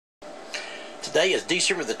Today is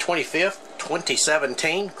December the 25th,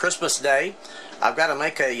 2017, Christmas Day. I've got to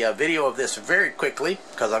make a video of this very quickly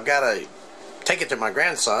because I've got to take it to my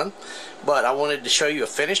grandson. But I wanted to show you a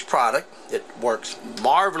finished product. It works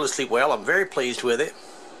marvelously well. I'm very pleased with it.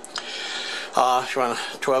 It's run a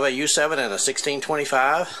 12AU7 and a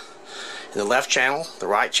 1625 in the left channel, the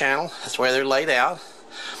right channel. That's where they're laid out.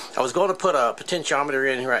 I was going to put a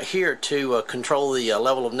potentiometer in right here to control the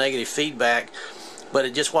level of negative feedback, but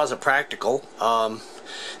it just wasn't practical.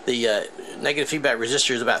 The negative feedback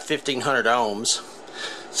resistor is about 1500 ohms,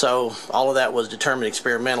 so all of that was determined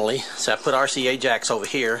experimentally. So I put RCA jacks over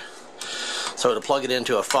here, so to plug it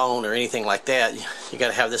into a phone or anything like that, you got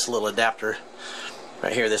to have this little adapter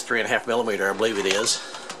right here, this 3.5 millimeter, I believe it is.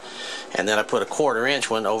 And then I put a 1/4 inch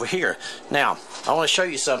one over here. Now I want to show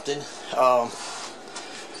you something.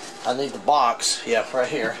 I need the box. Yeah, right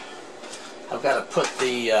here. I've got to put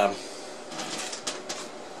the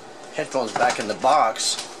headphones back in the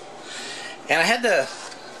box, and I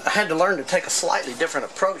had to learn to take a slightly different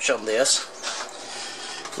approach on this.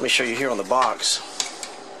 Let me show you here on the box.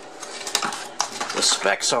 The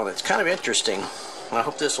specs on it's kind of interesting. I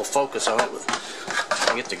hope this will focus on it.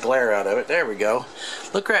 I get the glare out of it. There we go.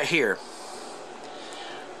 Look right here.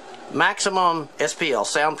 Maximum SPL,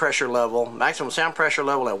 sound pressure level. Maximum sound pressure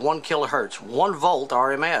level at 1 kilohertz, 1 volt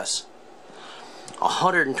RMS.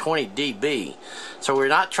 120 dB. So we're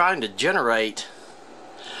not trying to generate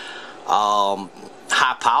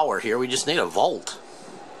high power here. We just need a volt.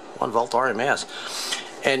 1 volt RMS.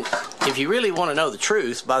 And if you really want to know the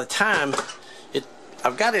truth, by the time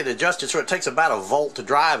I've got it adjusted so it takes about a volt to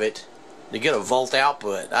drive it to get a volt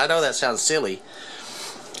output. I know that sounds silly.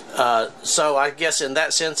 So I guess in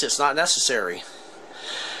that sense it's not necessary.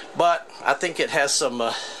 But I think it has some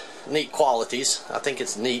neat qualities. I think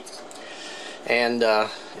it's neat. And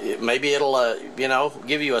maybe it'll you know,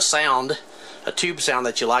 give you a sound, a tube sound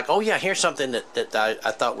that you like. Oh yeah, here's something that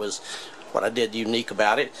I thought was what I did unique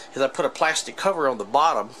about it, is I put a plastic cover on the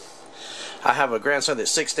bottom. I have a grandson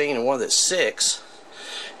that's 16 and one that's 6,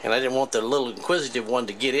 and I didn't want the little inquisitive one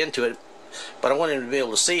to get into it, but I wanted him to be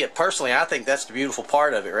able to see it. Personally, I think that's the beautiful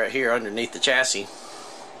part of it right here underneath the chassis.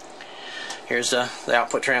 Here's the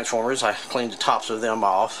output transformers. I cleaned the tops of them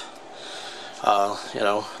off. You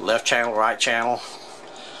know, left channel, right channel.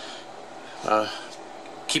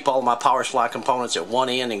 Keep all my power supply components at one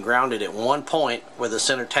end and grounded at one point where the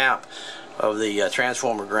center tap of the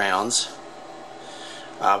transformer grounds.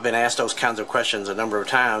 I've been asked those kinds of questions a number of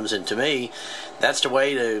times, and to me, that's the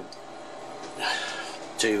way to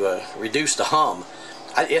reduce the hum.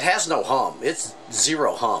 It has no hum. It's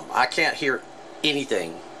zero hum. I can't hear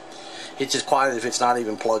anything. It's as quiet as if it's not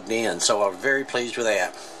even plugged in. So I'm very pleased with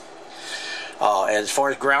that. As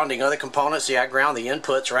far as grounding other components, yeah, I ground the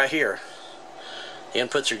inputs right here. The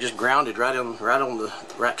inputs are just grounded right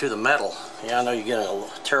to the metal. Yeah, I know you get a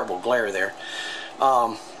terrible glare there.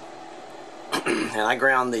 And I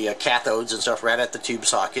ground the cathodes and stuff right at the tube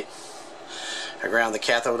socket. I ground the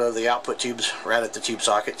cathode of the output tubes right at the tube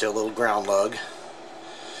socket to a little ground lug.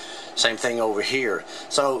 Same thing over here.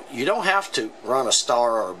 So you don't have to run a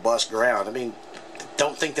star or a bus ground. I mean,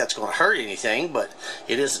 don't think that's going to hurt anything, but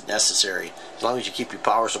it isn't necessary. As long as you keep your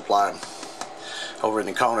power supply over in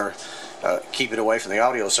the corner, keep it away from the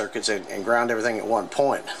audio circuits, and ground everything at one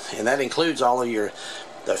point. And that includes all of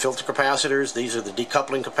the filter capacitors. These are the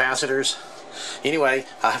decoupling capacitors. Anyway,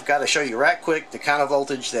 I've got to show you right quick the kind of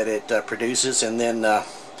voltage that it produces, and then I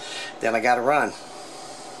got to run.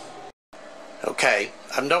 Okay,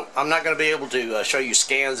 I'm not going to be able to show you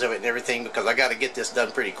scans of it and everything because I got to get this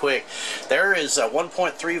done pretty quick. There is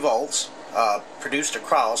 1.3 volts produced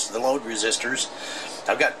across the load resistors.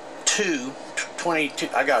 I've got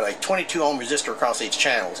I got a 22 ohm resistor across each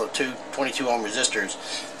channel, so two 22 ohm resistors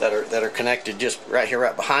that are connected just right here,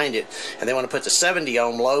 right behind it. And they want to put the 70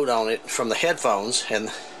 ohm load on it from the headphones, and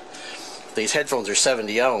these headphones are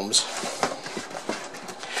 70 ohms.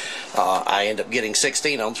 I end up getting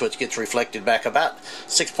 16 ohms, which gets reflected back about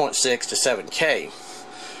 6.6 to 7K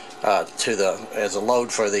as a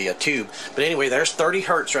load for the tube. But anyway, there's 30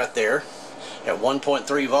 hertz right there at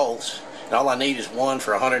 1.3 volts. And all I need is one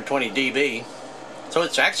for 120 dB. So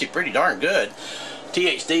it's actually pretty darn good.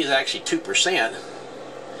 THD is actually 2%.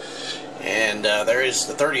 And there is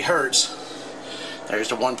the 30 hertz. There's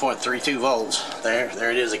the 1.32 volts. There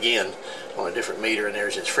it is again on a different meter, and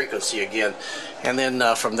there's its frequency again. And then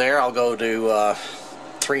from there I'll go to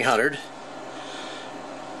 300.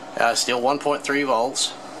 Still 1.3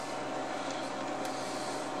 volts.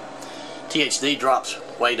 THD drops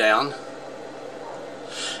way down.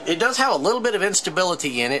 It does have a little bit of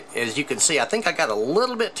instability in it, as you can see. I think I got a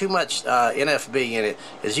little bit too much NFB in it.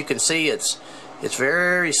 As you can see, it's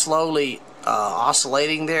very slowly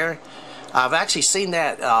oscillating there. I've actually seen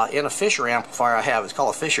that in a Fisher amplifier I have. It's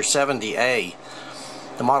called a Fisher 70A.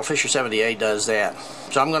 The model Fisher 70A does that.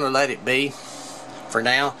 So I'm going to let it be for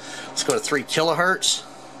now. Let's go to 3 kilohertz.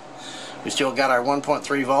 We still got our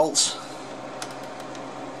 1.3 volts.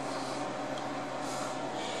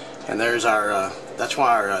 And there's our, that's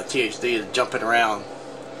why our THD is jumping around.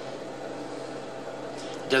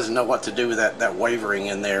 It doesn't know what to do with that wavering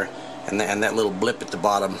in there and that little blip at the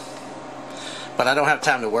bottom. But I don't have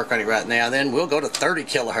time to work on it right now. Then we'll go to 30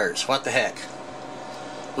 kilohertz. What the heck?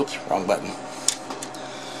 Oops, wrong button.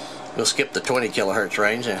 We'll skip the 20 kilohertz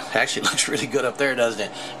range. It actually looks really good up there, doesn't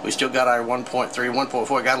it? We still got our 1.3,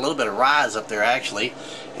 1.4. Got a little bit of rise up there actually,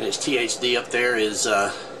 and its THD up there is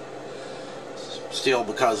still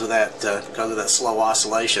because of that slow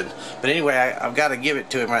oscillation. But anyway, I've got to give it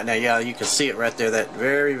to him right now. Yeah, you can see it right there. That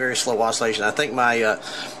very slow oscillation. I think my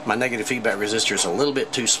my negative feedback resistor is a little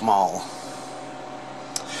bit too small.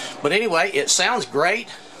 But anyway, it sounds great.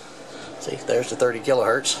 See, there's the 30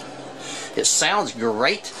 kilohertz. It sounds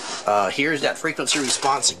great. Here's that frequency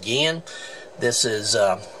response again. This is,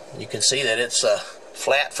 you can see that it's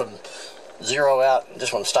flat from 0 out.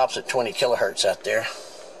 This one stops at 20 kilohertz out there.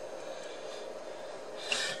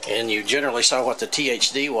 And you generally saw what the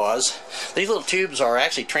THD was. These little tubes are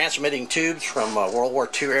actually transmitting tubes from World War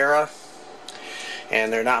II era.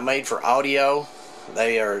 And they're not made for audio.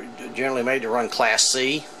 They are generally made to run Class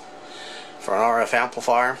C for an RF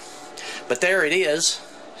amplifier. But there it is.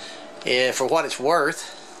 For what it's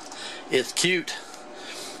worth, it's cute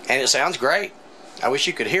and it sounds great. I wish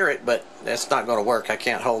you could hear it, but that's not going to work. I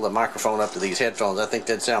can't hold the microphone up to these headphones. I think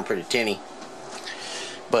that'd sound pretty tinny.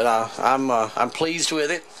 But I'm pleased with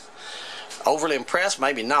it. Overly impressed,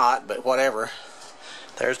 maybe not, but whatever.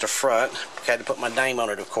 There's the front. Had to put my name on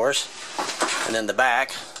it, of course. And then the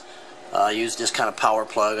back. Used this kind of power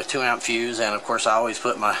plug, a 2 amp fuse, and of course I always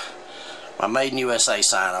put my Made in USA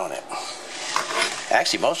sign on it.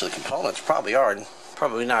 Actually, most of the components probably are.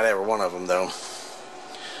 Probably not every one of them, though.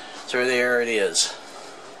 So there it is.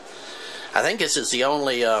 I think this is the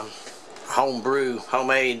only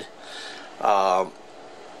homemade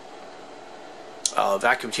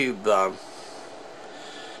vacuum tube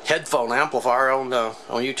headphone amplifier on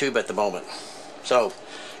YouTube at the moment. So,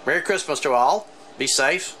 Merry Christmas to all. Be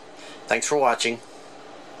safe. Thanks for watching.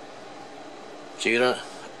 See you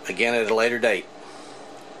again at a later date.